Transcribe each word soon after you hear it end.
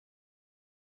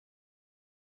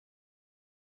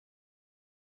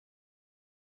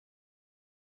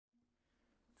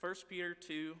1 Peter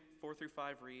 2, 4 through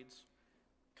 5 reads,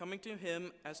 "Coming to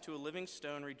him as to a living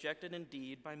stone rejected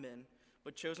indeed by men,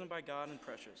 but chosen by God and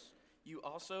precious. You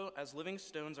also, as living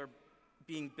stones, are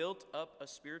being built up a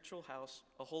spiritual house,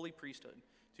 a holy priesthood,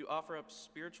 to offer up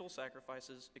spiritual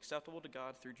sacrifices acceptable to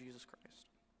God through Jesus Christ."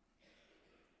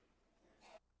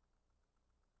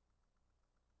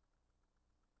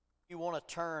 You want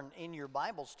to turn in your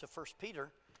Bibles to 1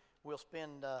 Peter. We'll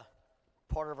spend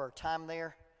part of our time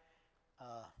there.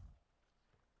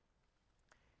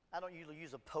 I don't usually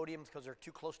use a podium because they're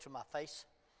too close to my face,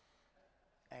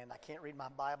 and I can't read my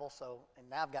Bible, and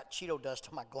now I've got Cheeto dust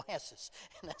on my glasses,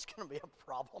 and that's going to be a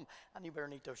problem. I knew better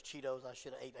than eat those Cheetos. I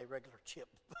should have ate a regular chip.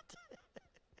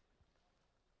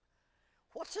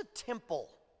 What's a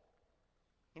temple?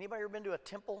 Anybody ever been to a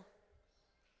temple?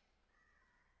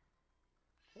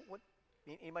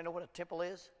 Anybody know what a temple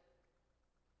is?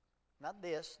 Not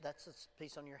this. That's a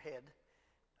piece on your head.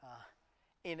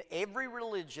 In every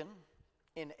religion,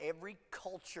 in every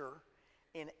culture,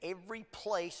 in every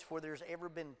place where there's ever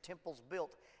been temples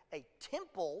built, a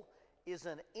temple is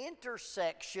an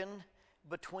intersection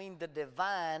between the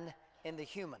divine and the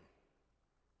human.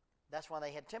 That's why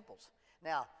they had temples.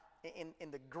 Now,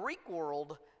 in the Greek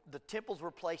world, the temples were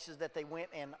places that they went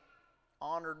and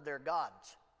honored their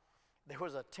gods. There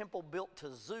was a temple built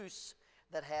to Zeus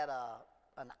that had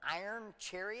an iron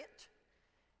chariot,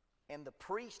 and the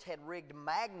priest had rigged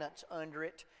magnets under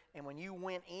it, and when you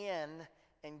went in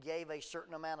and gave a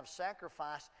certain amount of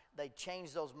sacrifice, they'd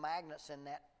change those magnets and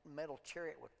that metal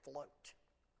chariot would float.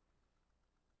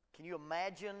 Can you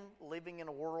imagine living in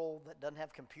a world that doesn't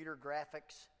have computer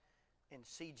graphics and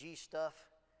CG stuff?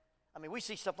 I mean, we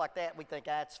see stuff like that, we think,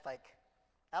 it's fake.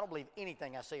 I don't believe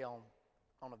anything I see on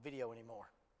a video anymore.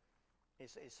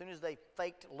 As soon as they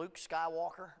faked Luke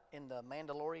Skywalker in the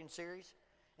Mandalorian series,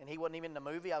 and he wasn't even in the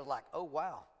movie, I was like, oh,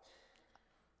 wow.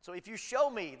 So if you show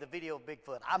me the video of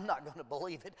Bigfoot, I'm not going to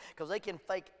believe it, because they can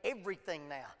fake everything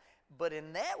now. But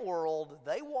in that world,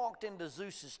 they walked into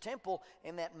Zeus's temple,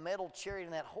 and that metal chariot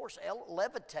and that horse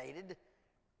levitated.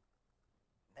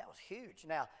 That was huge.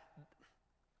 Now,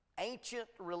 ancient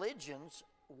religions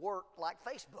worked like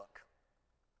Facebook,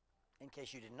 in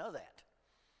case you didn't know that.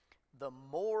 The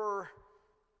more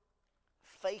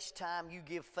FaceTime you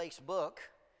give Facebook,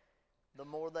 the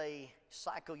more they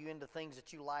cycle you into things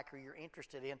that you like or you're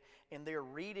interested in, and they're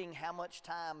reading how much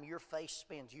time your face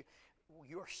spends.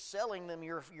 You're selling them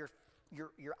your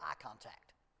eye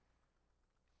contact.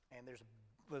 And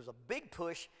there's a big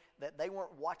push that they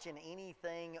weren't watching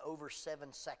anything over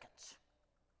 7 seconds.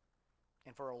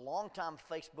 And for a long time,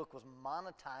 Facebook was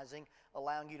monetizing,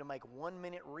 allowing you to make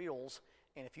 1-minute reels.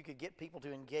 And if you could get people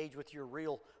to engage with your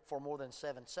reel for more than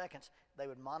 7 seconds, they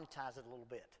would monetize it a little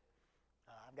bit.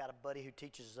 I've got a buddy who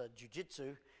teaches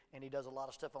jiu-jitsu, and he does a lot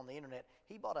of stuff on the internet.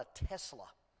 He bought a Tesla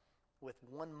with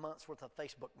 1 month's worth of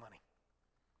Facebook money.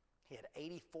 He had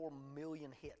 84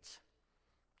 million hits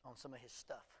on some of his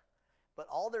stuff. But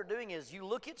all they're doing is you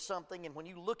look at something, and when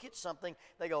you look at something,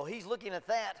 they go, he's looking at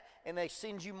that, and they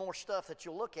send you more stuff that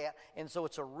you'll look at, and so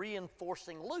it's a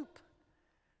reinforcing loop.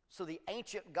 So the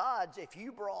ancient gods, if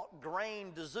you brought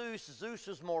grain to Zeus, Zeus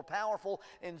was more powerful,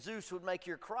 and Zeus would make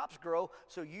your crops grow,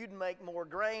 so you'd make more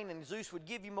grain, and Zeus would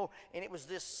give you more, and it was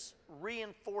this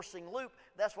reinforcing loop.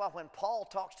 That's why when Paul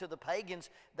talks to the pagans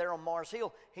there on Mars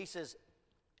Hill, he says,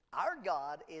 our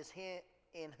God is Him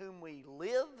in whom we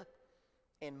live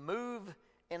and move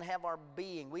and have our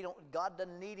being. God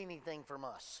doesn't need anything from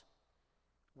us.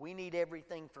 We need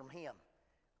everything from Him.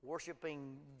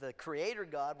 Worshiping the Creator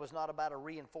God was not about a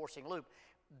reinforcing loop.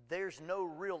 There's no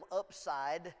real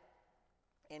upside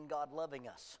in God loving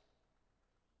us.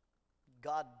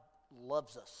 God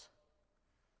loves us.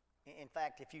 In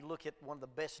fact, if you look at one of the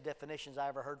best definitions I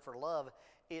ever heard for love,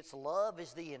 it's love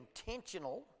is the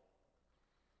intentional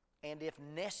and, if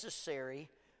necessary,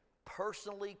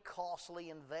 personally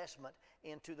costly investment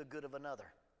into the good of another.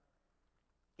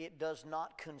 It does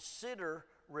not consider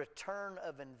return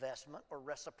of investment or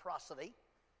reciprocity,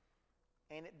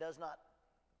 and it does not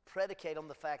predicate on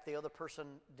the fact the other person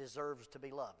deserves to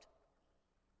be loved.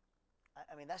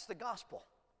 I mean, that's the gospel.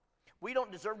 We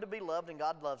don't deserve to be loved, and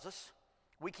God loves us.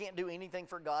 We can't do anything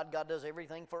for God. God does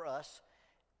everything for us.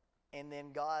 And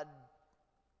then God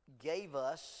gave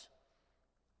us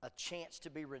a chance to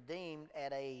be redeemed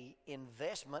at an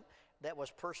investment that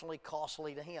was personally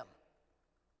costly to Him.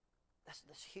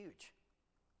 That's huge.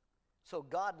 So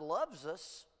God loves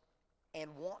us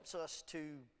and wants us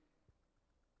to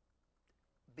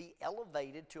be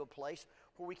elevated to a place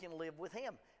where we can live with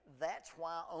Him. That's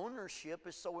why ownership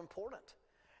is so important.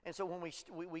 And so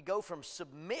when we go from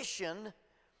submission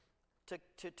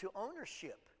to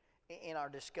ownership, in our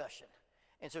discussion.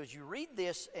 And so as you read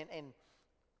this, and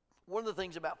one of the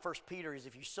things about 1 Peter is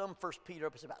if you sum 1 Peter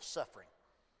up, it's about suffering.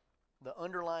 The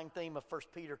underlying theme of 1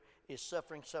 Peter is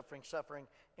suffering, suffering, suffering,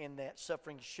 and that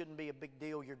suffering shouldn't be a big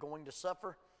deal. You're going to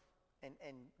suffer, and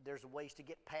there's ways to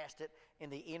get past it,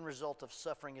 and the end result of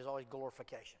suffering is always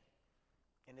glorification.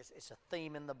 And it's a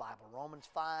theme in the Bible. Romans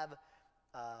 5,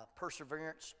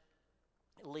 perseverance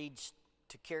leads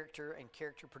to character, and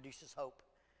character produces hope.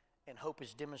 And hope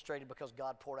is demonstrated because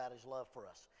God poured out his love for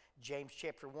us. James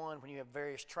chapter 1, when you have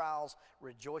various trials,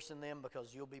 rejoice in them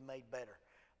because you'll be made better.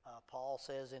 Paul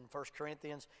says in 1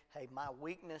 Corinthians, hey, my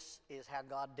weakness is how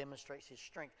God demonstrates his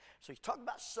strength. So he's talking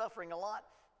about suffering a lot,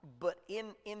 but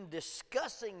in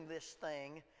discussing this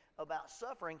thing about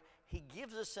suffering, he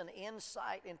gives us an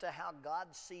insight into how God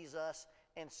sees us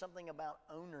and something about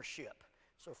ownership.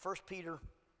 So 1 Peter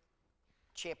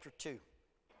chapter 2.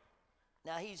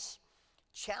 Now he's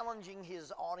challenging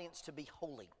his audience to be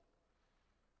holy,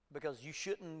 because you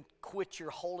shouldn't quit your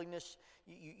holiness.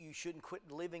 You shouldn't quit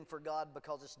living for God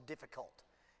because it's difficult.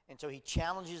 And so he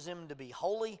challenges them to be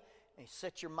holy, and he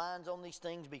set your minds on these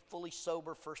things, be fully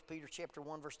sober, 1 Peter chapter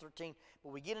 1, verse 13.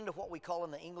 But we get into what we call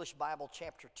in the English Bible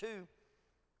chapter 2,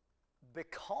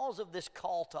 because of this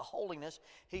call to holiness,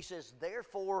 he says,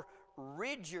 therefore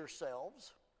rid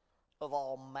yourselves of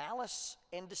all malice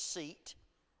and deceit,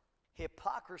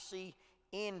 hypocrisy,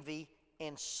 envy,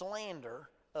 and slander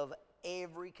of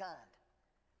every kind.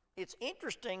 It's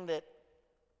interesting that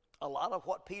a lot of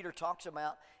what Peter talks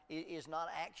about is not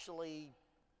actually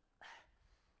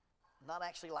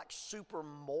like super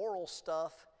moral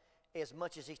stuff as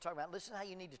much as he's talking about, listen how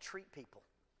you need to treat people.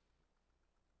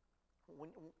 When,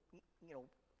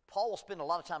 Paul will spend a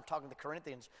lot of time talking to the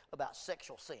Corinthians about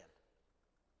sexual sin.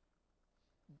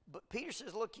 But Peter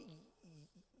says, look,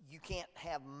 you can't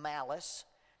have malice.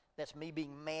 That's me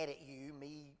being mad at you,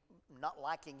 me not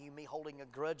liking you, me holding a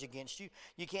grudge against you.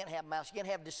 You can't have malice. You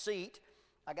can't have deceit.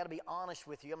 I got to be honest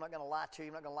with you. I'm not going to lie to you.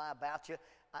 I'm not going to lie about you.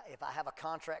 If I have a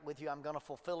contract with you, I'm going to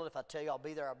fulfill it. If I tell you I'll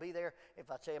be there, I'll be there. If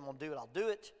I tell you I'm going to do it, I'll do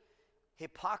it.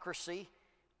 Hypocrisy.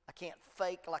 I can't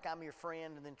fake like I'm your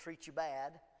friend and then treat you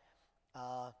bad.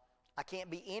 I can't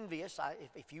be envious.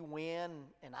 If you win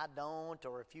and I don't,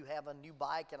 or if you have a new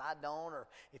bike and I don't, or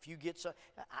if you get some,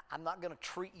 I'm not going to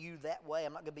treat you that way.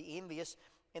 I'm not going to be envious.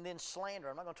 And then slander.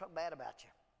 I'm not going to talk bad about you.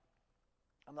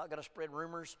 I'm not going to spread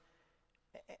rumors.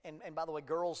 And by the way,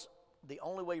 girls, the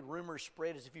only way rumors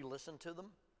spread is if you listen to them.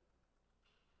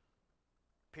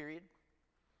 Period.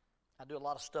 I do a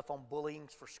lot of stuff on bullying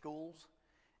for schools.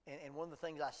 And one of the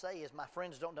things I say is my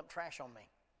friends don't dump trash on me.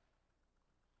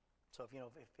 So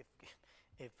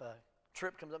if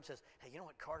Tripp comes up and says, hey, you know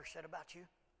what Carter said about you?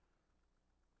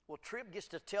 Well, Tripp gets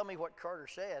to tell me what Carter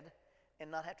said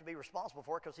and not have to be responsible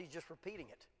for it because he's just repeating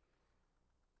it.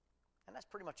 And that's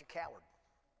pretty much a coward.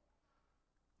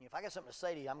 If I got something to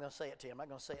say to you, I'm going to say it to you. I'm not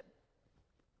going to say it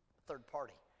third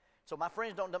party. So my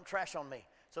friends don't dump trash on me.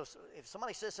 So if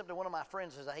somebody says something to one of my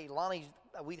friends, says, hey, Lonnie,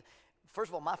 first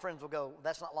of all, my friends will go,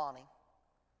 that's not Lonnie.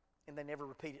 And they never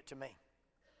repeat it to me.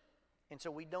 And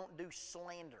so we don't do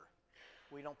slander.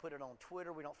 We don't put it on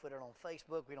Twitter. We don't put it on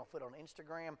Facebook. We don't put it on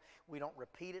Instagram. We don't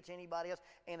repeat it to anybody else.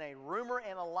 And a rumor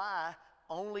and a lie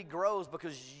only grows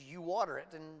because you water it,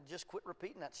 and just quit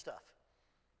repeating that stuff.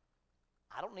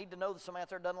 I don't need to know that somebody out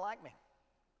there doesn't like me.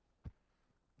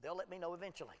 They'll let me know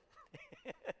eventually.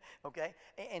 Okay?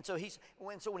 And so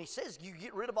when he says you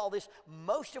get rid of all this,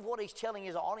 most of what he's telling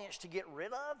his audience to get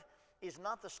rid of is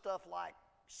not the stuff like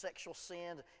sexual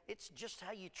sin. It's just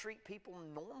how you treat people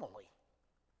normally.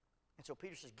 And so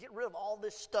Peter says, get rid of all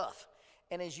this stuff.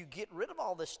 And as you get rid of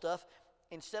all this stuff,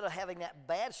 instead of having that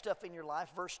bad stuff in your life,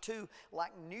 verse 2,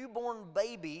 like newborn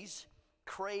babies,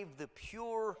 crave the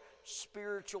pure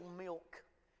spiritual milk,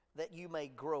 that you may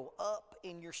grow up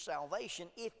in your salvation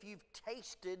if you've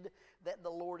tasted that the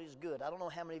Lord is good. I don't know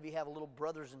how many of you have little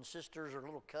brothers and sisters or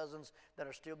little cousins that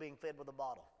are still being fed with a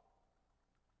bottle.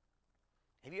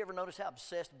 Have you ever noticed how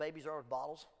obsessed babies are with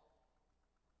bottles?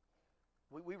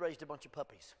 We raised a bunch of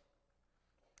puppies.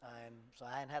 And so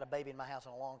I hadn't had a baby in my house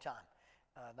in a long time,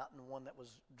 not the one that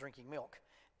was drinking milk.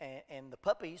 And the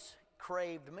puppies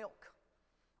craved milk.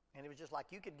 And it was just like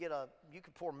you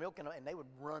could pour milk in and they would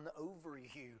run over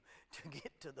you to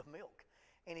get to the milk.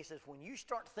 And he says, when you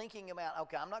start thinking about,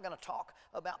 okay, I'm not going to talk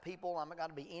about people, I'm not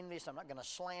going to be envious, I'm not going to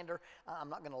slander, I'm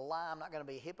not going to lie, I'm not going to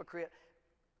be a hypocrite.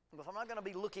 If I'm not going to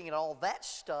be looking at all that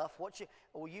stuff,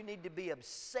 you need to be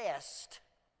obsessed.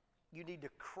 You need to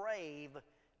crave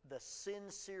the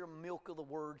sincere milk of the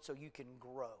Word so you can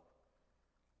grow.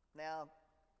 Now,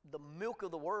 the milk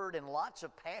of the Word in lots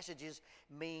of passages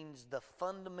means the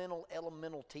fundamental,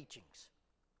 elemental teachings.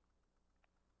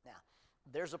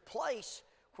 There's a place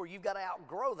where you've got to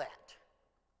outgrow that.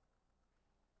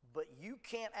 But you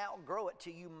can't outgrow it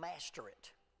till you master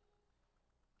it.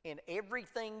 In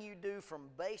everything you do, from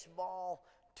baseball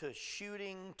to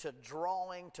shooting to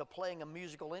drawing to playing a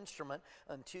musical instrument,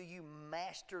 until you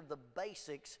master the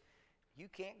basics, you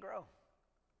can't grow.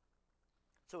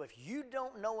 So if you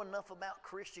don't know enough about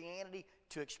Christianity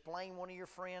to explain one of your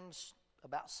friends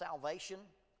about salvation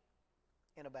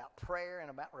and about prayer and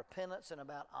about repentance and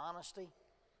about honesty,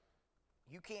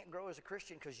 you can't grow as a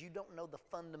Christian because you don't know the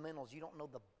fundamentals. You don't know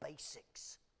the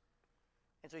basics.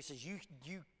 And so he says, you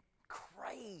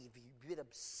crave, you get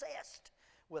obsessed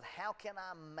with how can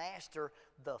I master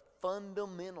the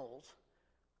fundamentals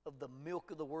of the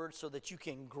milk of the Word so that you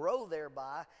can grow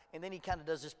thereby. And then he kind of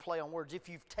does this play on words. If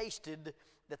you've tasted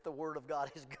that the Word of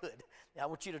God is good. Now, I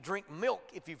want you to drink milk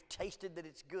if you've tasted that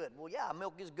it's good. Well, yeah,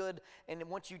 milk is good. And then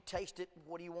once you taste it,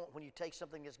 what do you want when you taste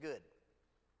something that's good?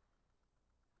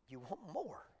 You want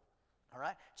more. All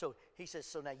right? So he says,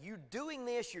 so now you're doing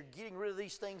this, you're getting rid of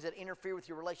these things that interfere with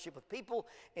your relationship with people,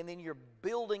 and then you're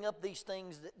building up these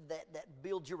things that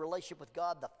build your relationship with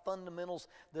God, the fundamentals,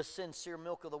 the sincere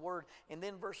milk of the Word. And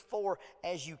then verse 4,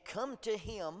 as you come to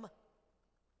Him,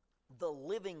 the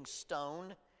living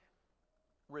stone,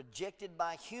 rejected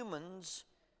by humans,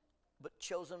 but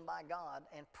chosen by God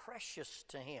and precious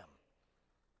to Him.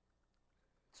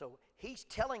 So he's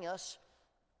telling us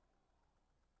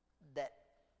that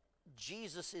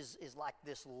Jesus is like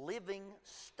this living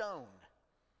stone.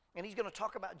 And he's going to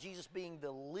talk about Jesus being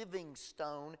the living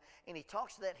stone, and he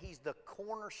talks that he's the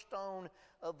cornerstone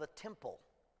of the temple.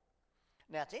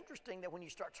 Now, it's interesting that when you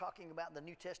start talking about the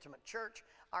New Testament church,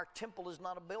 our temple is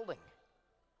not a building.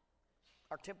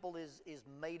 Our temple is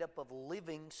made up of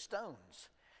living stones.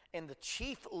 And the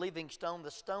chief living stone,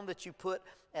 the stone that you put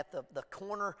at the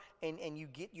corner and you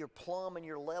get your plumb and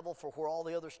your level for where all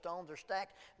the other stones are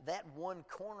stacked, that one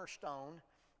cornerstone,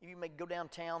 you may go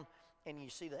downtown and you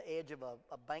see the edge of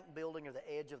a bank building or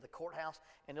the edge of the courthouse,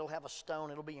 and it'll have a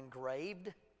stone, it'll be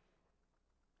engraved.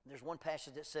 There's one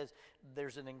passage that says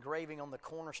there's an engraving on the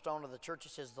cornerstone of the church.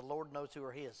 It says the Lord knows who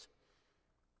are His.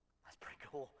 That's pretty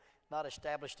cool. Not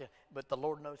established, but the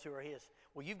Lord knows who are His.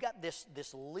 Well, you've got this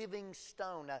living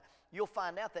stone. Now, you'll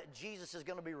find out that Jesus is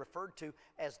going to be referred to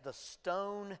as the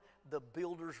stone the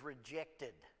builders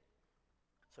rejected.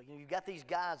 So you've got these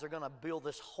guys that are going to build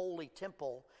this holy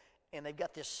temple, and they've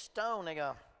got this stone. They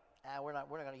go, we're not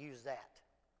going to use that.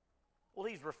 Well,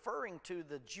 he's referring to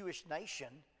the Jewish nation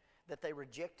that they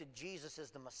rejected Jesus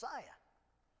as the Messiah.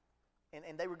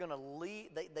 And they were going to leave,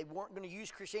 they weren't going to use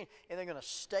Christianity, and they're going to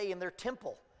stay in their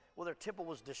temple. Well, their temple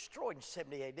was destroyed in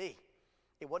 70 AD.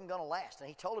 It wasn't going to last, and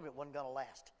he told them it wasn't going to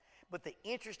last. But the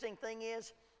interesting thing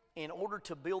is, in order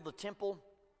to build the temple,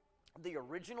 the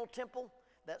original temple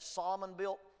that Solomon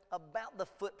built, about the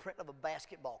footprint of a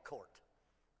basketball court.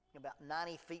 About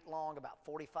 90 feet long, about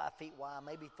 45 feet wide,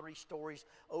 maybe 3 stories,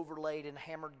 overlaid in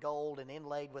hammered gold and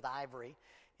inlaid with ivory.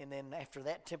 And then after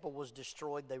that temple was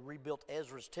destroyed, they rebuilt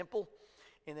Ezra's temple.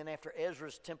 And then after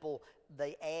Ezra's temple,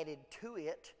 they added to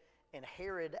it, and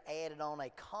Herod added on a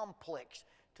complex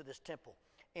to this temple.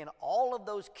 In all of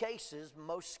those cases,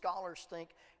 most scholars think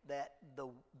that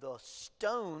the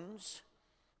stones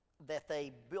that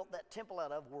they built that temple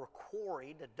out of were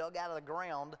quarried, dug out of the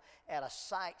ground at a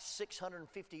site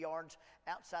 650 yards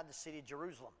outside the city of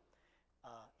Jerusalem.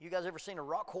 You guys ever seen a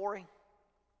rock quarry?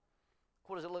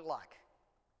 What does it look like?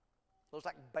 It looks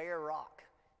like bare rock.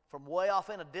 From way off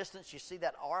in a distance, you see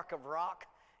that arc of rock,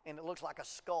 and it looks like a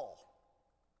skull.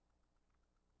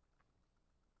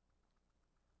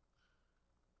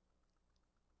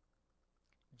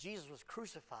 Jesus was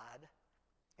crucified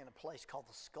in a place called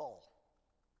the skull,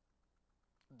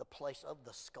 the place of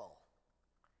the skull.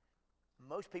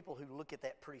 Most people who look at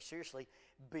that pretty seriously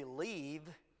believe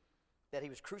that he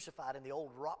was crucified in the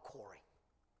old rock quarry.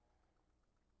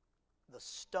 The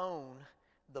stone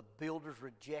the builders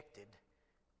rejected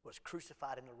was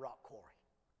crucified in the rock quarry.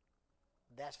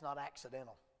 That's not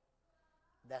accidental.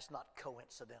 That's not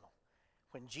coincidental.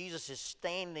 When Jesus is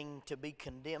standing to be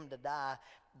condemned to die,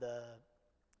 the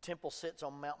temple sits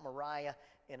on Mount Moriah,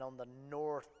 and on the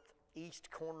northeast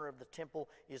corner of the temple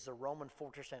is the Roman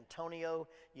fortress Antonia.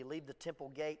 You leave the temple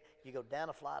gate, you go down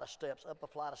a flight of steps, up a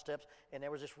flight of steps, and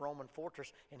there was this Roman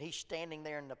fortress, and he's standing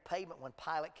there in the pavement when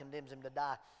Pilate condemns him to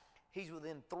die. He's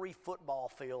within 3 football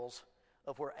fields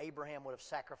of where Abraham would have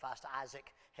sacrificed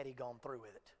Isaac had he gone through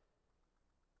with it.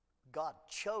 God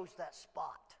chose that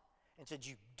spot and said,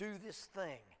 you do this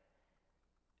thing.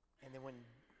 And then when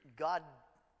God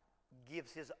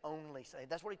gives his only son,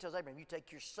 that's what he tells Abraham, you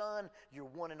take your son, your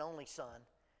one and only son,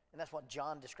 And that's what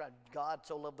John described. God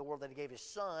so loved the world that he gave his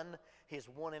son, his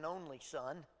one and only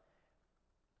son.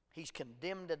 He's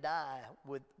condemned to die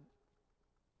with,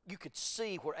 you could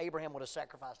see where Abraham would have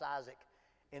sacrificed Isaac,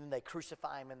 and then they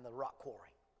crucify him in the rock quarry.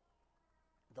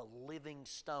 The living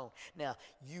stone. Now,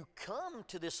 you come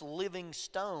to this living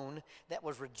stone that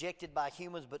was rejected by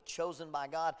humans but chosen by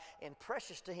God and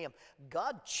precious to him.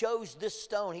 God chose this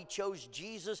stone. He chose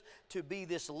Jesus to be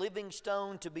this living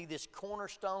stone, to be this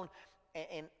cornerstone.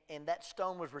 And that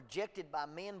stone was rejected by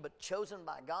men but chosen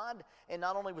by God. And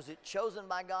not only was it chosen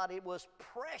by God, it was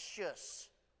precious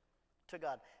to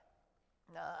God.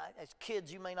 Now, as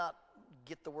kids, you may not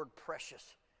get the word precious.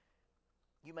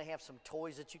 You may have some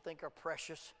toys that you think are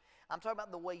precious. I'm talking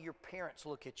about the way your parents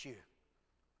look at you.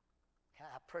 How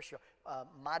precious.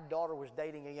 My daughter was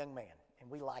dating a young man, and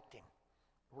we liked him.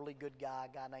 Really good guy,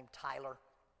 a guy named Tyler.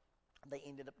 They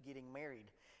ended up getting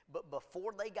married. But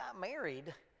before they got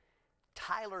married,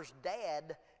 Tyler's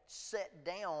dad sat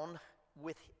down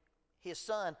with his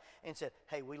son and said,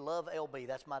 hey, we love LB.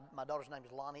 That's my daughter's name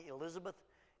is Lonnie Elizabeth.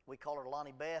 We call her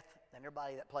Lonnie Beth, and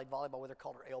everybody that played volleyball with her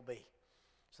called her LB.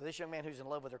 So this young man who's in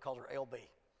love with her calls her LB.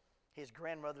 His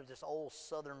grandmother's this old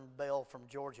Southern belle from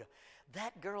Georgia.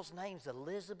 That girl's name's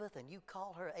Elizabeth, and you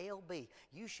call her LB.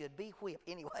 You should be whipped.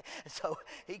 Anyway, so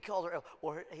he calls her LB.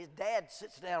 Well, his dad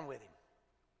sits down with him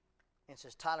and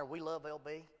says, Tyler, we love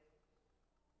LB,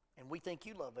 and we think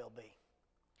you love LB.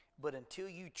 But until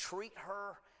you treat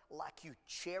her like you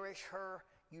cherish her,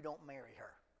 you don't marry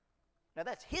her. Now,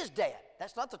 that's his dad.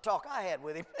 That's not the talk I had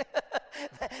with him.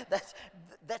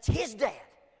 That's his dad.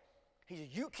 He said,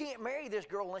 you can't marry this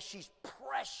girl unless she's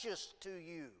precious to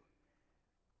you.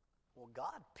 Well,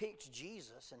 God picked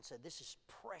Jesus and said, this is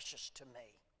precious to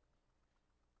me.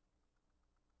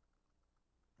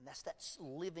 And that's that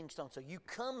living stone. So you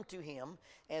come to him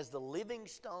as the living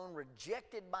stone,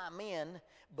 rejected by men,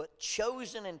 but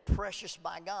chosen and precious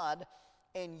by God.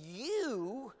 And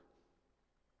you,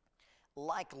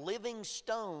 like living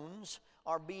stones,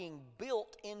 are being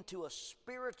built into a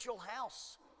spiritual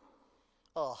house.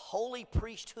 A holy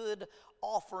priesthood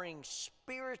offering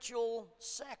spiritual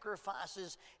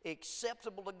sacrifices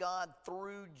acceptable to God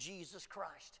through Jesus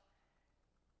Christ.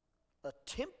 A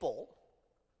temple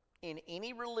in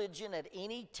any religion at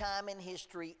any time in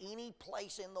history, any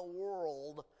place in the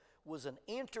world, was an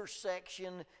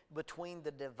intersection between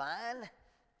the divine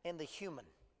and the human.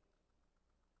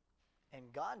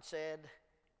 And God said,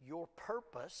 your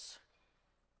purpose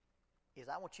is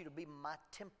I want you to be my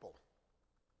temple.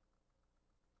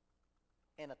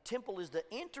 And a temple is the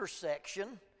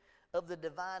intersection of the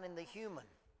divine and the human.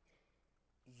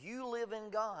 You live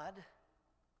in God,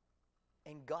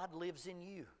 and God lives in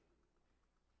you.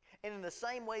 And in the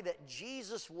same way that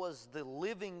Jesus was the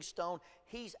living stone,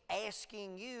 he's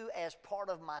asking you as part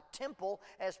of my temple,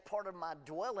 as part of my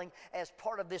dwelling, as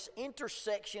part of this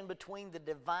intersection between the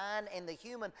divine and the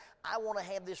human, I want to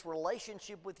have this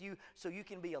relationship with you so you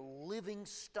can be a living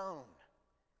stone.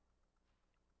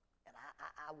 And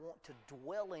I want to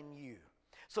dwell in you.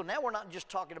 So now we're not just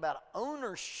talking about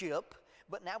ownership,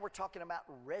 but now we're talking about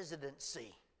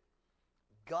residency.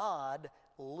 God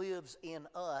lives in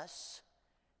us,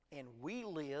 and we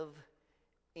live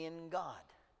in God.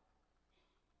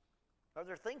 Are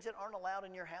there things that aren't allowed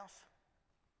in your house?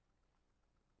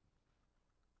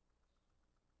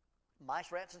 Mice,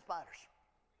 rats, and spiders.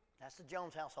 That's the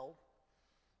Jones household.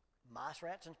 Mice,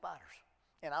 rats, and spiders.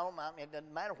 And I don't mind, it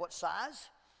doesn't matter what size,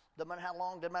 doesn't matter how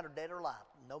long, doesn't matter dead or alive.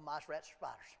 No mice, rats, or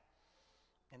spiders.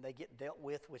 And they get dealt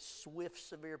with swift,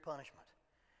 severe punishment.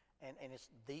 And it's,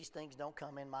 these things don't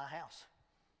come in my house.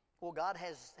 Well, God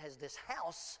has this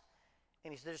house,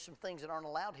 and he says there's some things that aren't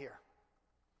allowed here.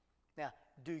 Now,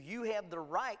 do you have the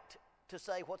right to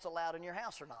say what's allowed in your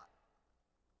house or not?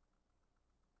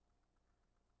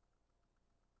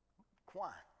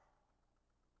 Why?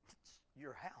 It's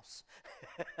your house.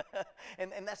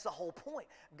 and that's the whole point.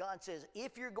 God says,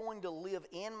 if you're going to live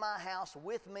in my house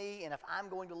with me, and if I'm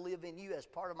going to live in you as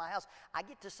part of my house, I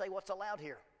get to say what's allowed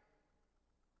here.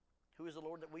 Who is the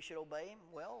Lord that we should obey him?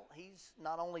 Well, he's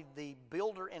not only the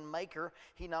builder and maker,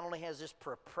 he not only has this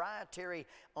proprietary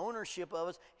ownership of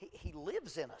us, he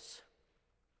lives in us.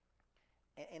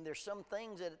 And there's some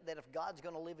things that if God's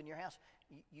going to live in your house,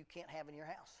 you can't have in your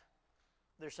house.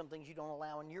 There's some things you don't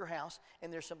allow in your house,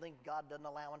 and there's some things God doesn't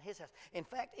allow in his house. In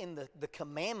fact, in the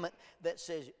commandment that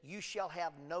says, you shall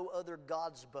have no other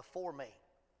gods before me.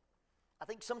 I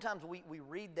think sometimes we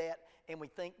read that and we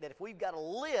think that if we've got a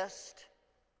list,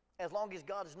 as long as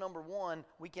God is number one,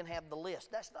 we can have the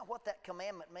list. That's not what that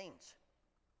commandment means.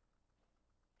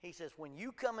 He says, when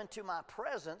you come into my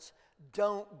presence,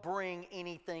 don't bring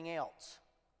anything else.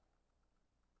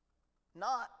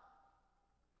 Not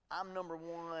I'm number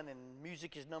one and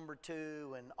music is number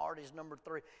two and art is number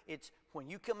three. It's when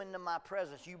you come into my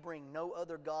presence, you bring no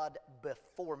other God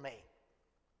before me.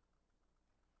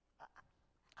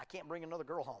 I can't bring another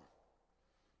girl home.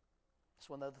 That's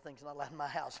one of the other things not allowed in my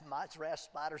house. Mice, rats,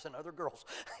 spiders, and other girls.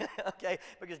 Okay?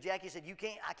 Because Jackie said,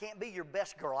 I can't be your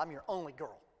best girl. I'm your only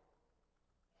girl.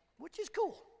 Which is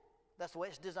cool. That's the way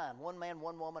it's designed. One man,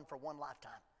 one woman for one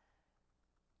lifetime.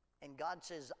 And God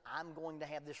says, I'm going to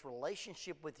have this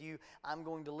relationship with you. I'm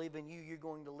going to live in you. You're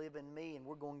going to live in me. And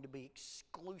we're going to be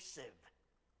exclusive.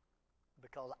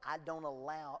 Because I don't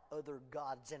allow other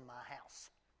gods in my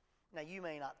house. Now, you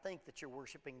may not think that you're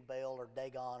worshiping Baal or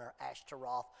Dagon or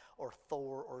Ashtaroth or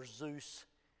Thor or Zeus.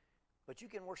 But you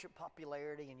can worship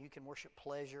popularity and you can worship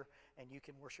pleasure and you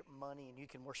can worship money and you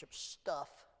can worship stuff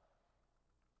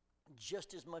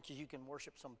just as much as you can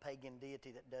worship some pagan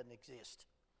deity that doesn't exist.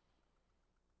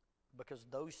 Because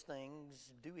those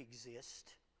things do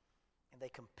exist, and they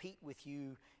compete with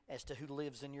you as to who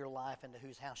lives in your life and to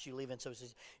whose house you live in. So it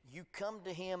says, you come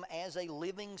to him as a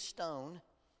living stone,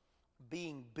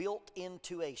 being built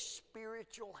into a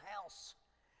spiritual house.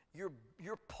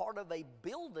 You're part of a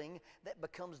building that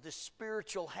becomes this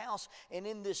spiritual house, and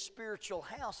in this spiritual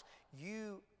house,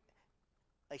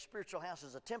 a spiritual house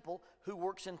is a temple. Who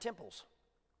works in temples?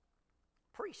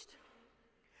 Priest.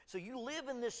 So you live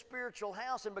in this spiritual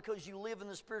house, and because you live in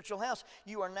the spiritual house,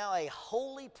 you are now a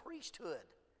holy priesthood.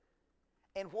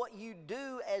 And what you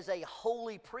do as a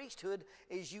holy priesthood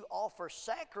is you offer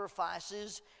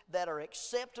sacrifices that are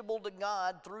acceptable to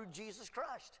God through Jesus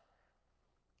Christ.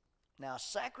 Now,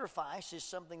 sacrifice is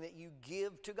something that you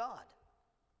give to God.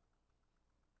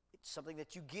 It's something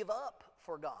that you give up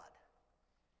for God.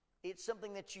 It's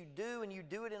something that you do, and you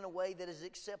do it in a way that is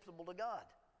acceptable to God.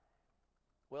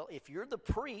 Well, if you're the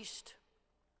priest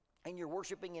and you're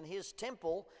worshiping in his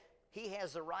temple, he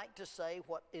has the right to say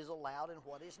what is allowed and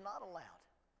what is not allowed.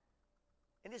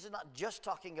 And this is not just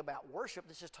talking about worship,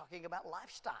 this is talking about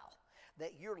lifestyle.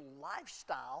 That your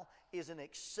lifestyle is an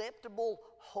acceptable,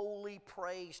 holy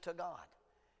praise to God.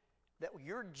 That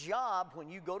your job, when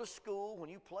you go to school, when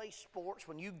you play sports,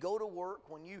 when you go to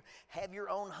work, when you have your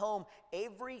own home,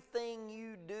 everything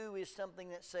you do is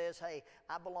something that says, hey,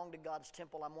 I belong to God's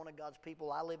temple, I'm one of God's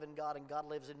people, I live in God and God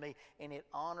lives in me, and it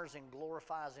honors and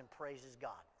glorifies and praises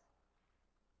God.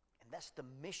 And that's the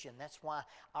mission. That's why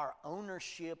our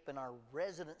ownership and our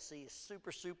residency is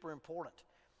super, super important.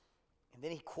 And then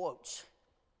he quotes,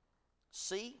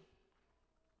 see,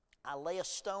 I lay a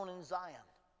stone in Zion,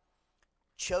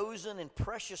 chosen and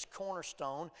precious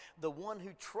cornerstone, the one who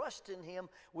trusts in him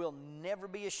will never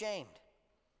be ashamed.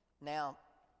 Now,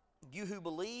 you who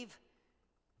believe,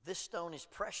 this stone is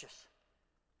precious.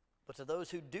 But to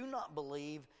those who do not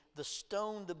believe, the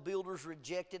stone the builders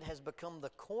rejected has become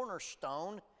the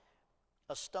cornerstone,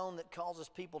 a stone that causes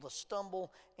people to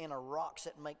stumble, and a rocks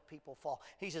that make people fall.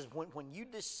 He says, when you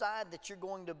decide that you're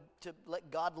going to let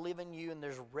God live in you, and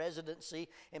there's residency,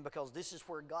 and because this is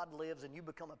where God lives, and you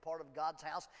become a part of God's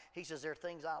house, he says, there are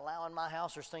things I allow in my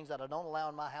house, there's things that I don't allow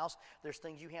in my house, there's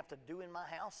things you have to do in my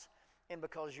house, and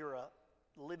because you're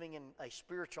living in a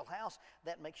spiritual house,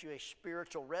 that makes you a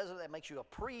spiritual resident, that makes you a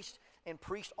priest, and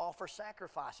priests offer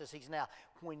sacrifices. He's now,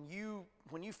 when you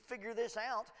figure this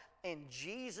out, and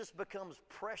Jesus becomes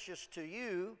precious to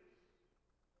you,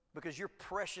 because you're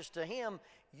precious to him,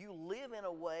 you live in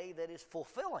a way that is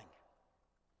fulfilling.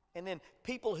 And then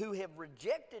people who have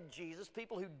rejected Jesus,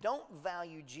 people who don't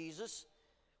value Jesus,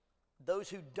 those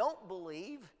who don't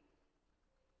believe,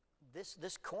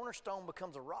 this cornerstone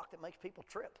becomes a rock that makes people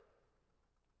trip.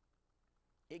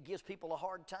 It gives people a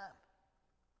hard time.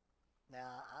 Now,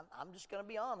 I'm just going to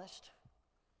be honest,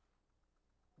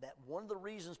 that one of the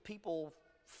reasons people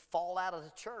fall out of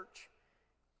the church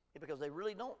is because they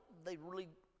really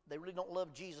don't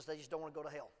love Jesus. They just don't want to go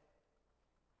to hell.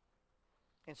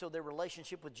 And so their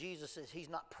relationship with Jesus is he's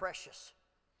not precious.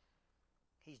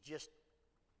 He's just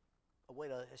a way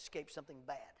to escape something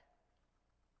bad.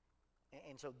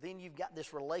 And so then you've got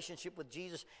this relationship with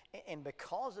Jesus, and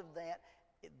because of that,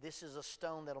 this is a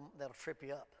stone that'll trip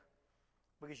you up.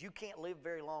 Because you can't live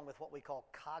very long with what we call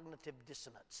cognitive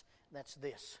dissonance. That's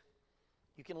this.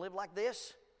 You can live like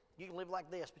this, you can live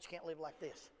like this, but you can't live like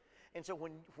this. And so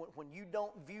when you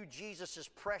don't view Jesus as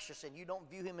precious, and you don't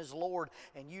view him as Lord,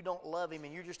 and you don't love him,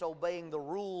 and you're just obeying the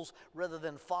rules rather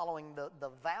than following the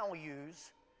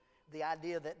values, the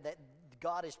idea that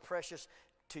God is precious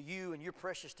to you and you're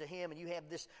precious to him, and you have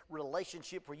this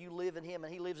relationship where you live in him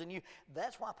and he lives in you,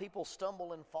 that's why people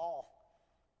stumble and fall.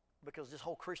 Because this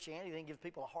whole Christianity thing gives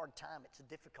people a hard time. It's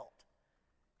difficult.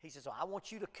 He says, so I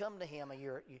want you to come to him, and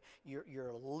you're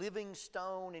a living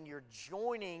stone, and you're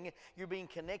being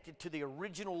connected to the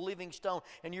original living stone,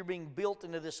 and you're being built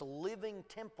into this living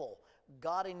temple.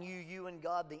 God in you, you and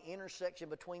God, the intersection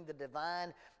between the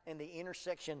divine and the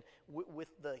intersection with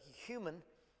the human.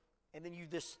 And then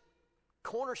this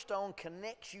cornerstone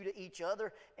connects you to each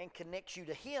other and connects you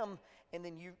to him, and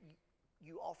then you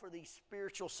offer these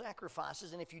spiritual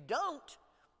sacrifices. And if you don't,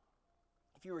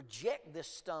 if you reject this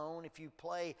stone, if you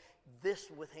play this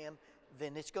with him,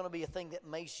 then it's going to be a thing that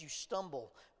makes you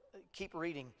stumble. Keep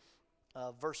reading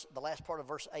the last part of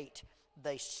verse 8.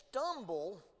 They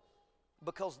stumble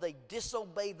because they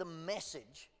disobey the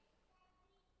message,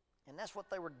 and that's what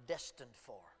they were destined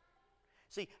for.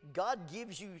 See, God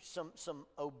gives you some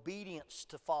obedience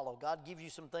to follow. God gives you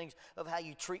some things of how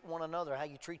you treat one another, how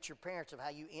you treat your parents, of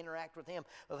how you interact with him,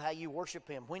 of how you worship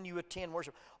him, when you attend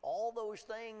worship. All those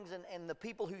things, and the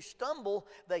people who stumble,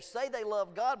 they say they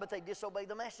love God, but they disobey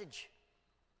the message.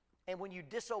 And when you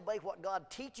disobey what God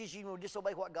teaches you, when you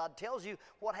disobey what God tells you,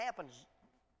 what happens?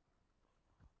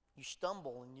 You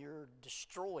stumble and you're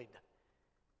destroyed.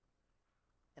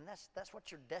 And that's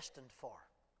what you're destined for.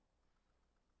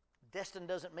 Destined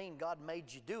doesn't mean God made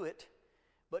you do it,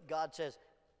 but God says,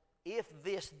 if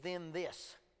this, then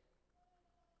this.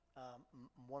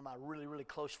 One of my really, really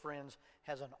close friends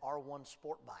has an R1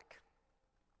 sport bike.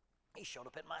 He showed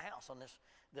up at my house on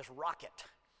this rocket.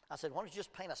 I said, why don't you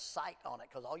just paint a sight on it,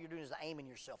 because all you're doing is aiming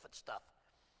yourself at stuff.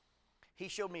 He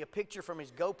showed me a picture from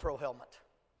his GoPro helmet.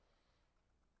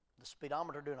 The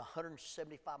speedometer doing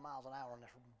 175 miles an hour on this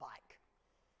bike.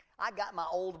 I got my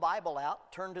old Bible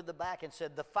out, turned to the back, and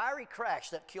said, the fiery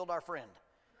crash that killed our friend.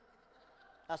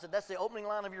 I said, that's the opening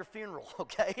line of your funeral,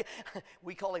 okay?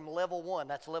 We call him level 1.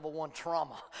 That's level 1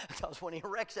 trauma. Because when he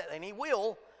wrecks that, and he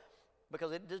will,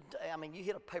 because you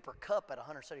hit a paper cup at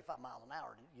 175 miles an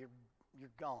hour,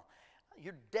 you're gone.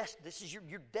 You're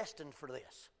destined for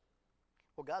this.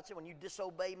 Well, God said, when you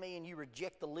disobey me and you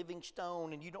reject the living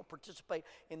stone and you don't participate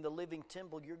in the living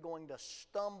temple, you're going to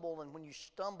stumble. And when you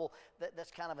stumble,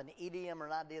 that's kind of an idiom or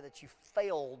an idea that you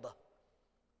failed.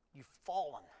 You've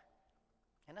fallen.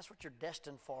 And that's what you're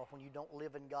destined for when you don't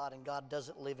live in God and God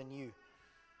doesn't live in you.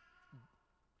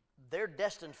 They're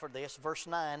destined for this, verse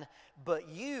 9, but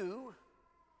you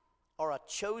are a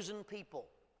chosen people.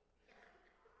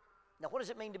 Now, what does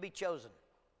it mean to be chosen?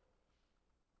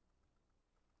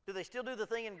 Do they still do the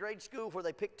thing in grade school where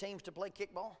they pick teams to play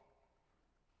kickball?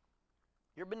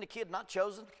 You ever been the kid not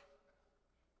chosen?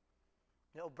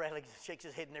 Bradley shakes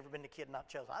his head, never been the kid not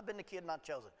chosen. I've been the kid not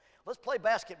chosen. Let's play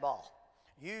basketball.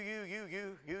 You.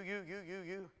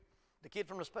 The kid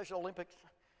from the Special Olympics.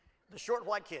 The short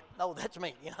white kid. No, that's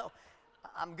me,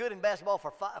 I'm good in basketball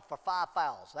for 5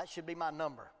 fouls. That should be my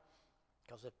number.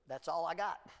 Because if that's all I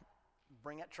got,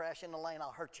 bring that trash in the lane,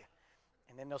 I'll hurt you.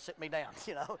 And then they'll sit me down,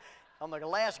 On the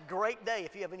last great day,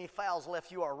 if you have any fouls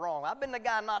left, you are wrong. I've been the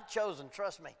guy not chosen,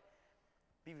 trust me.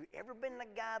 Have you ever been the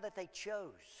guy that they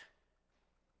chose?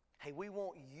 Hey, we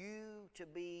want you to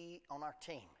be on our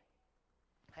team.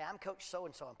 Hey, I'm Coach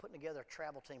so-and-so. I'm putting together a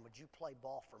travel team. Would you play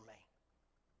ball for me?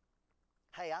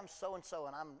 Hey, I'm so-and-so,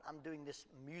 and I'm doing this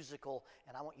musical,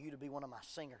 and I want you to be one of my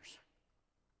singers.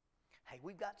 Hey,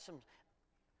 we've got some...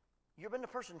 You ever been the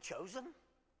person chosen?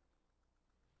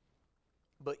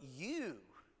 But you...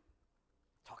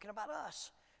 Talking about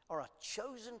us, are a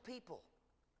chosen people.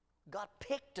 God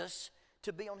picked us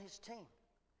to be on his team.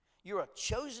 You're a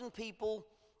chosen people,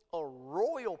 a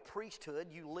royal priesthood.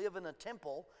 You live in a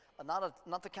temple,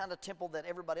 not the kind of temple that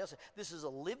everybody else has. This is a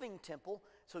living temple.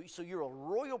 So you're a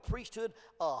royal priesthood,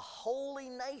 a holy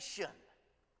nation.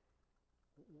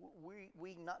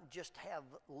 We not just have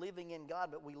living in God,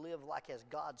 but we live like as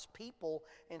God's people.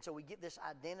 And so we get this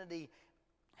identity.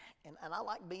 And I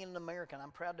like being an American.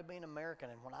 I'm proud to be an American.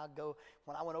 And when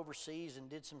I went overseas and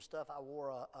did some stuff, I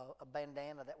wore a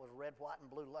bandana that was red, white,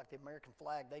 and blue like the American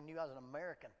flag. They knew I was an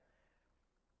American.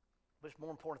 But it's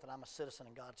more important that I'm a citizen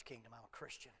in God's kingdom. I'm a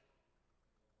Christian.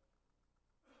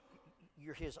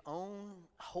 You're his own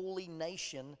holy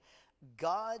nation,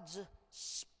 God's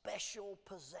special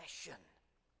possession.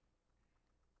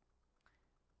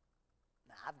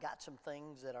 Now, I've got some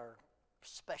things that are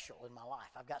special in my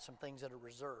life. I've got some things that are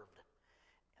reserved.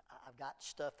 I've got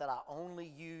stuff that I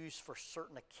only use for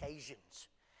certain occasions.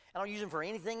 I don't use them for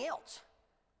anything else.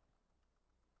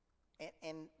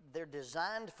 And they're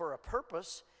designed for a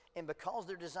purpose, and because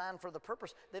they're designed for the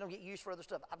purpose, they don't get used for other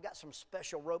stuff. I've got some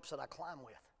special ropes that I climb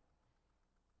with.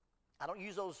 I don't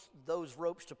use those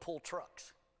ropes to pull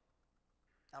trucks.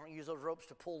 I don't use those ropes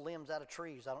to pull limbs out of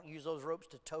trees. I don't use those ropes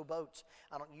to tow boats.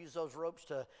 I don't use those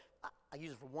ropes I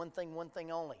use it for one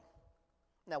thing only.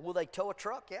 Now, will they tow a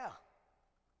truck? Yeah.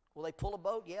 Will they pull a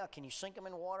boat? Yeah. Can you sink them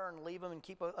in water and leave them and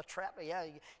keep a trap? Yeah,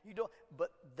 you do.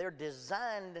 But they're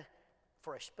designed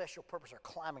for a special purpose. They're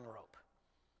climbing rope.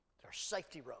 They're a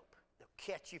safety rope. They'll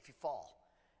catch you if you fall.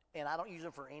 And I don't use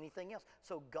them for anything else.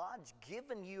 So God's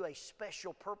given you a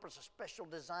special purpose, a special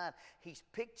design. He's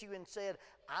picked you and said,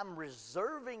 I'm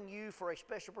reserving you for a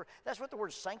special purpose. That's what the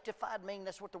word sanctified means.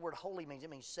 That's what the word holy means. It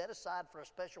means set aside for a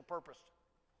special purpose.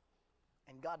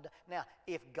 And God, now,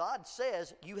 if God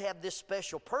says you have this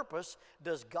special purpose,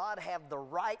 does God have the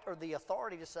right or the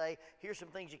authority to say, here's some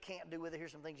things you can't do with it,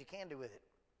 here's some things you can do with it?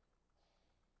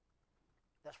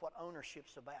 That's what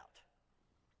ownership's about.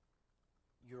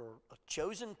 You're a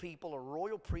chosen people, a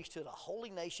royal priesthood, a holy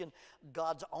nation,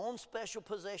 God's own special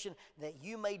possession, that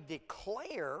you may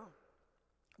declare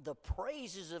the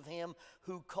praises of Him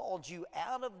who called you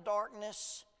out of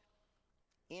darkness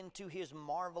into His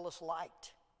marvelous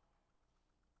light.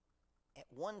 At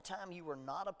one time you were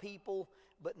not a people,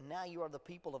 but now you are the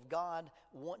people of God.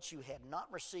 Once you had not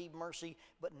received mercy,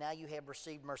 but now you have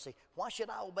received mercy. Why should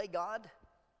I obey God?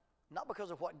 Not because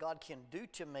of what God can do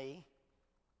to me,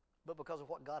 but because of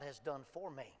what God has done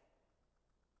for me.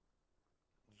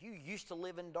 You used to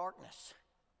live in darkness,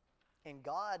 and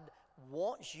God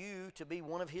wants you to be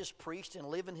one of His priests and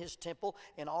live in His temple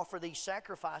and offer these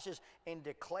sacrifices and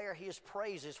declare His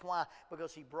praises. Why?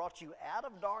 Because He brought you out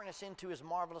of darkness into His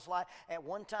marvelous light. At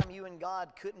one time you and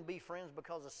God couldn't be friends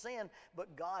because of sin,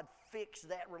 but God fixed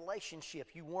that relationship.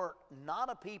 You weren't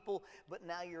not a people, but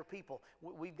now you're a people.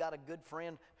 We've got a good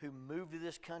friend who moved to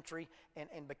this country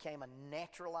and became a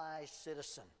naturalized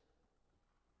citizen.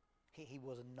 He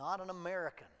was not an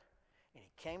American. And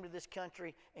he came to this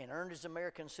country and earned his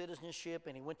American citizenship,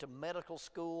 and he went to medical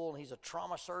school, and he's a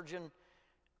trauma surgeon,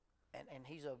 and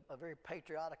he's a very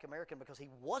patriotic American because he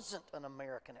wasn't an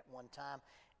American at one time,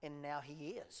 and now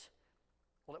he is.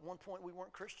 Well, at one point we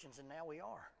weren't Christians, and now we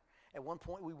are. At one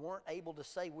point we weren't able to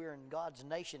say we're in God's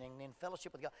nation and in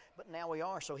fellowship with God, but now we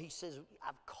are. So he says,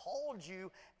 I've called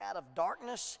you out of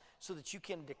darkness so that you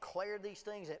can declare these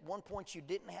things. At one point you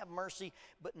didn't have mercy,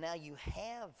 but now you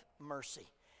have mercy.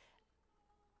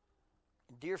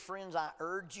 Dear friends, I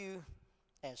urge you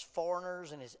as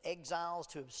foreigners and as exiles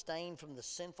to abstain from the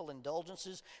sinful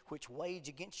indulgences which wage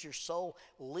against your soul.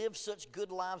 Live such good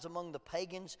lives among the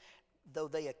pagans, though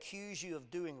they accuse you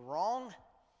of doing wrong.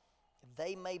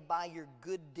 They may by your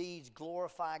good deeds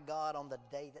glorify God on the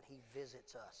day that He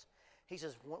visits us. He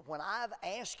says, when I've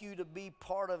asked you to be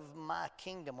part of my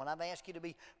kingdom, when I've asked you to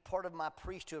be part of my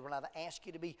priesthood, when I've asked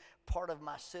you to be part of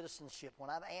my citizenship, when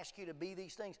I've asked you to be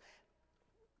these things,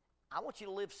 I want you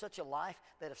to live such a life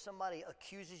that if somebody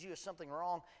accuses you of something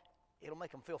wrong, it'll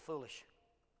make them feel foolish.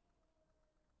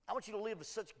 I want you to live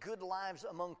such good lives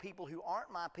among people who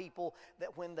aren't my people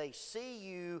that when they see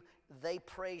you, they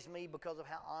praise me because of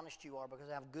how honest you are, because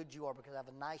of how good you are, because of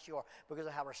how nice you are, because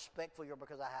of how respectful you are,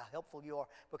 because of how helpful you are,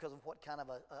 because of what kind of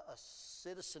a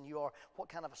citizen you are, what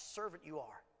kind of a servant you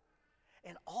are.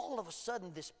 And all of a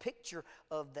sudden, this picture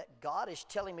of that God is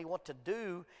telling me what to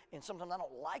do, and sometimes I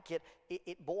don't like it,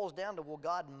 it boils down to, well,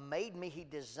 God made me, He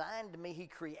designed me, He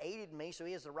created me, so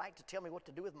He has the right to tell me what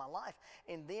to do with my life.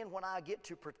 And then when I get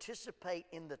to participate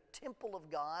in the temple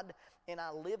of God, and I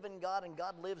live in God, and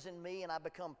God lives in me, and I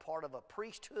become part of a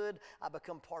priesthood, I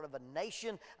become part of a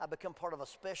nation, I become part of a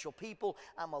special people,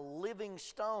 I'm a living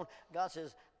stone. God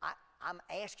says, I'm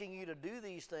asking you to do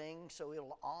these things so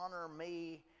it'll honor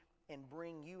me and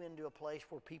bring you into a place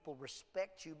where people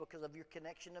respect you because of your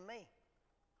connection to me.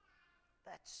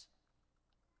 That's,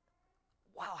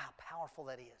 wow, how powerful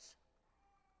that is.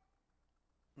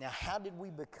 Now, how did we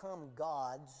become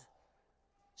God's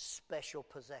special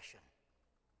possession?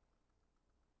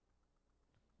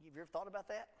 Have you ever thought about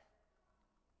that?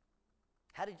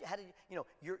 How did you know,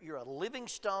 you're a living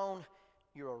stone,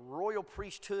 you're a royal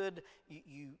priesthood,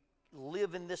 you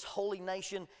live in this holy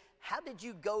nation. How did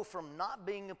you go from not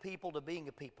being a people to being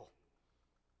a people?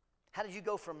 How did you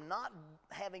go from not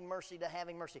having mercy to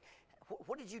having mercy?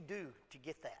 What did you do to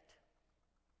get that?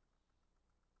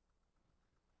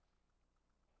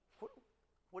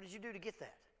 What did you do to get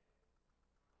that?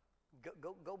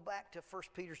 Go back to 1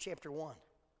 Peter chapter 1.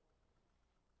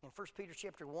 In 1 Peter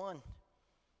chapter 1, it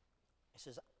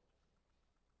says,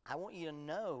 I want you to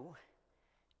know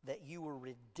that you were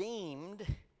redeemed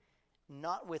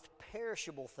not with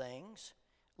perishable things.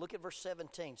 Look at verse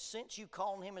 17. Since you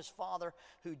call Him as Father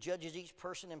who judges each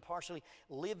person impartially,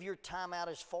 live your time out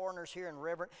as foreigners here and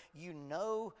reverent. You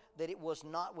know that it was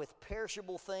not with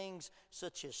perishable things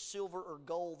such as silver or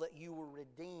gold that you were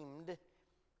redeemed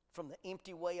from the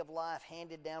empty way of life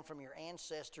handed down from your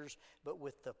ancestors, but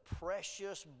with the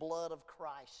precious blood of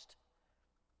Christ,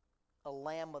 a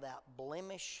lamb without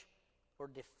blemish or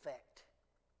defect.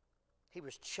 He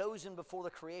was chosen before the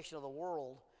creation of the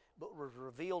world, but was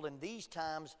revealed in these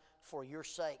times for your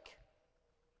sake.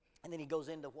 And then he goes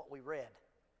into what we read.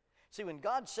 See, when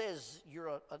God says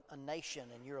you're a nation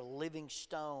and you're a living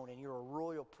stone and you're a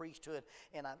royal priesthood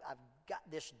and I've got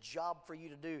this job for you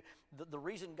to do, the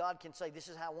reason God can say this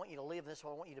is how I want you to live, this is how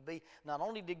I want you to be, not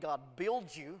only did God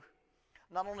build you,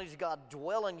 not only does God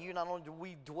dwell in you, not only do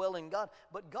we dwell in God,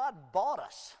 but God bought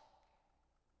us.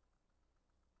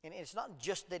 And it's not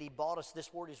just that he bought us,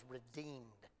 this word is redeemed.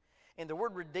 And the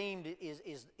word redeemed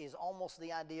is almost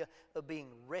the idea of being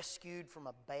rescued from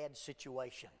a bad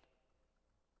situation.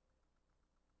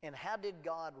 And how did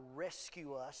God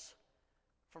rescue us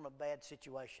from a bad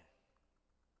situation?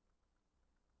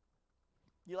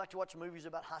 You like to watch movies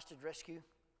about hostage rescue?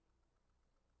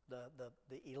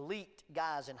 The elite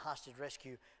guys in hostage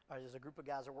rescue, there's a group of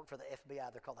guys that work for the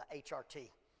FBI. They're called the HRT,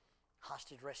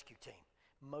 Hostage Rescue Team.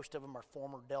 Most of them are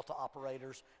former Delta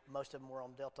operators. Most of them were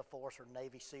on Delta Force or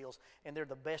Navy SEALs. And they're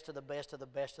the best of the best of the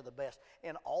best of the best.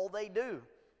 And all they do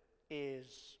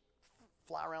is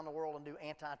fly around the world and do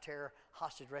anti-terror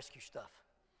hostage rescue stuff.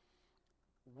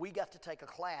 We got to take a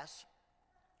class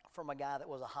from a guy that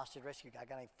was a hostage rescue guy, a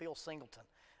guy named Phil Singleton,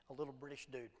 a little British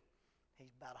dude.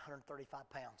 He's about 135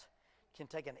 pounds. Can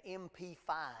take an MP5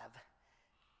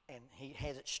 and he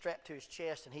has it strapped to his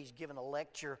chest and he's given a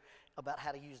lecture about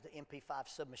how to use the MP5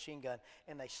 submachine gun.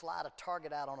 And they slide a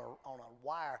target out on a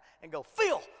wire and go,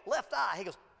 Phil, left eye. He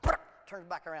goes, brr, turns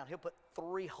back around. He'll put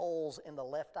 3 holes in the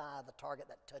left eye of the target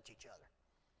that touch each other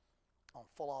on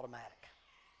full automatic.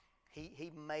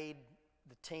 He made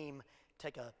the team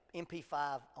take a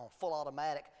MP5 on full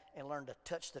automatic and learn to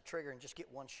touch the trigger and just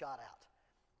get one shot out.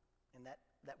 And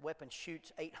that weapon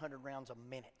shoots 800 rounds a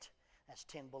minute. That's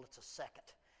 10 bullets a second.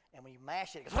 And when you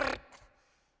mash it, it goes,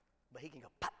 but he can go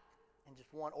pop and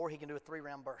just one, or he can do a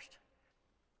 3-round burst.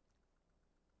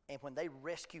 And when they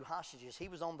rescue hostages, he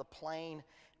was on the plane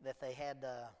that they had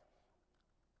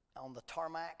on the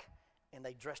tarmac, and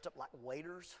they dressed up like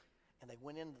waiters, and they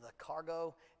went into the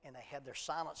cargo, and they had their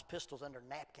silenced pistols under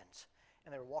napkins.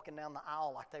 And they were walking down the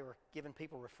aisle like they were giving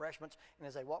people refreshments, and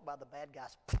as they walked by the bad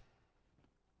guys,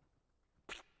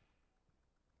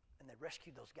 and they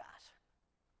rescued those guys.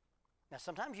 Now,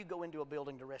 sometimes you go into a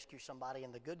building to rescue somebody,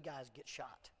 and the good guys get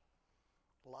shot.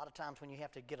 A lot of times when you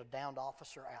have to get a downed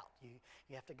officer out,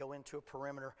 you have to go into a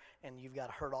perimeter, and you've got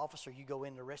a hurt officer, you go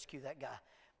in to rescue that guy.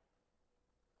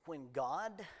 When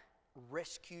God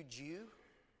rescued you,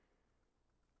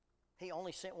 he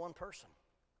only sent one person.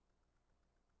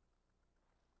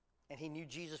 And he knew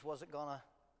Jesus wasn't going to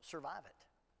survive it.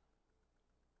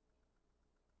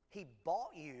 He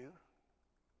bought you,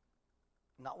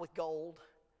 not with gold,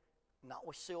 not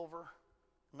with silver,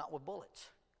 not with bullets.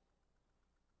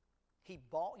 He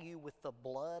bought you with the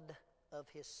blood of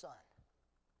his Son.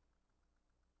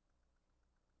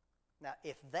 Now,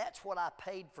 if that's what I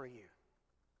paid for you,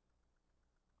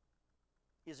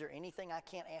 is there anything I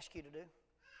can't ask you to do?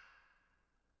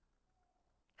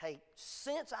 Hey,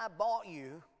 since I bought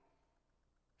you,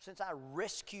 since I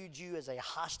rescued you as a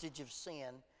hostage of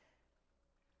sin,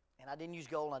 and I didn't use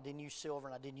gold, and I didn't use silver,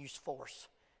 and I didn't use force,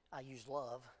 I used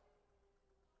love,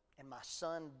 and my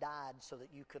Son died so that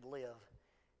you could live,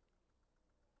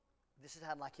 this is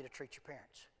how I'd like you to treat your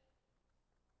parents.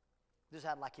 This is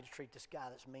how I'd like you to treat this guy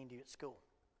that's mean to you at school.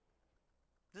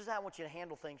 This is how I want you to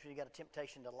handle things when you got a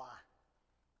temptation to lie.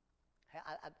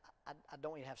 I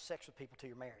don't want you to have sex with people till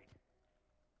you're married.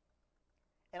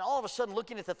 And all of a sudden,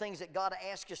 looking at the things that God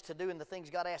asks us to do and the things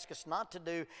God asks us not to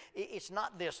do, it's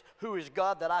not this, who is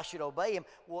God that I should obey him?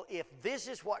 Well, if this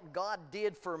is what God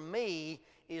did for me,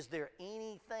 is there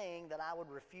anything that I would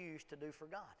refuse to do for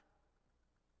God?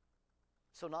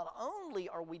 So not only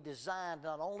are we designed,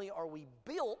 not only are we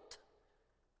built,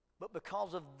 but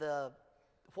because of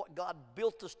what God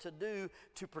built us to do,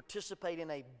 to participate in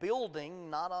a building,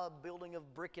 not a building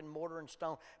of brick and mortar and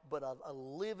stone, but a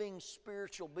living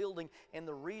spiritual building. And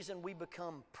the reason we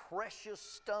become precious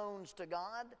stones to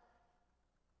God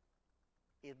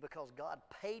is because God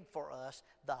paid for us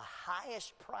the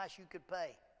highest price you could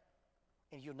pay.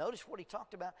 And you'll notice what he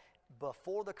talked about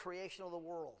before the creation of the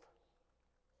world.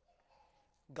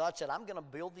 God said, I'm going to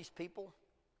build these people,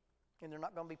 and they're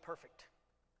not going to be perfect.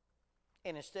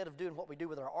 And instead of doing what we do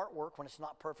with our artwork when it's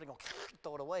not perfect, going to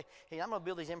throw it away, hey, I'm going to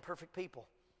build these imperfect people,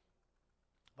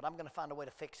 but I'm going to find a way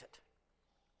to fix it.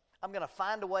 I'm going to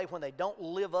find a way when they don't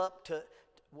live up to,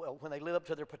 when they live up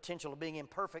to their potential of being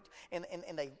imperfect, and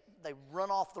they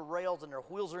run off the rails and their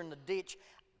wheels are in the ditch,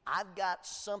 I've got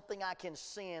something I can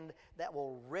send that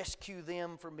will rescue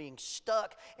them from being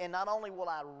stuck. And not only will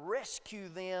I rescue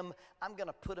them, I'm going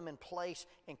to put them in place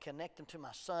and connect them to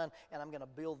my Son. And I'm going to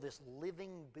build this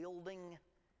living building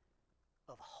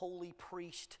of holy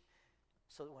priest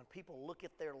so that when people look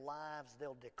at their lives,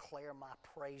 they'll declare my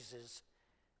praises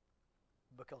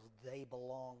because they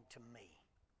belong to me.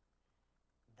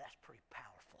 That's pretty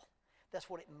powerful. That's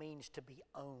what it means to be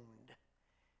owned.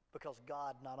 Because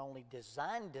God not only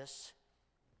designed us,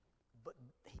 but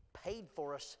He paid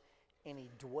for us and He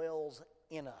dwells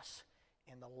in us.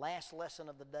 In the last lesson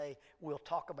of the day, we'll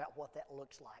talk about what that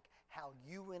looks like. How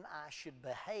you and I should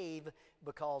behave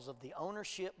because of the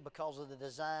ownership, because of the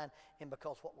design, and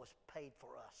because what was paid for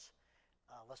us.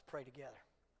 Let's pray together.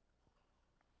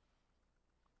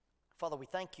 Father, we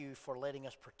thank you for letting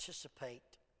us participate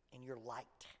in your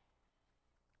light.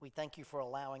 We thank you for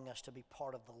allowing us to be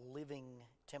part of the living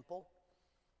temple.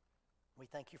 We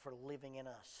thank you for living in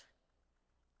us.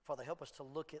 Father, help us to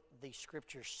look at these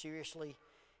scriptures seriously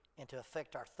and to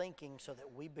affect our thinking so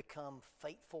that we become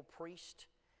faithful priests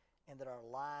and that our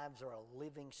lives are a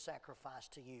living sacrifice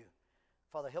to you.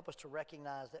 Father, help us to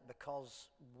recognize that because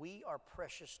we are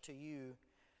precious to you,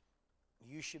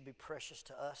 you should be precious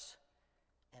to us.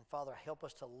 And Father, help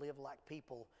us to live like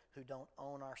people who don't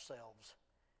own ourselves,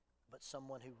 but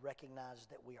someone who recognizes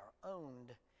that we are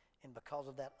owned, and because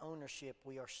of that ownership,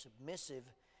 we are submissive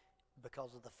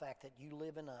because of the fact that you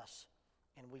live in us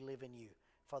and we live in you.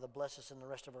 Father, bless us in the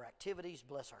rest of our activities,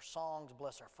 bless our songs,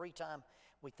 bless our free time.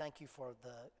 We thank you for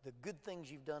the good things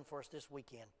you've done for us this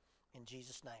weekend. In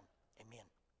Jesus' name,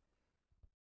 amen.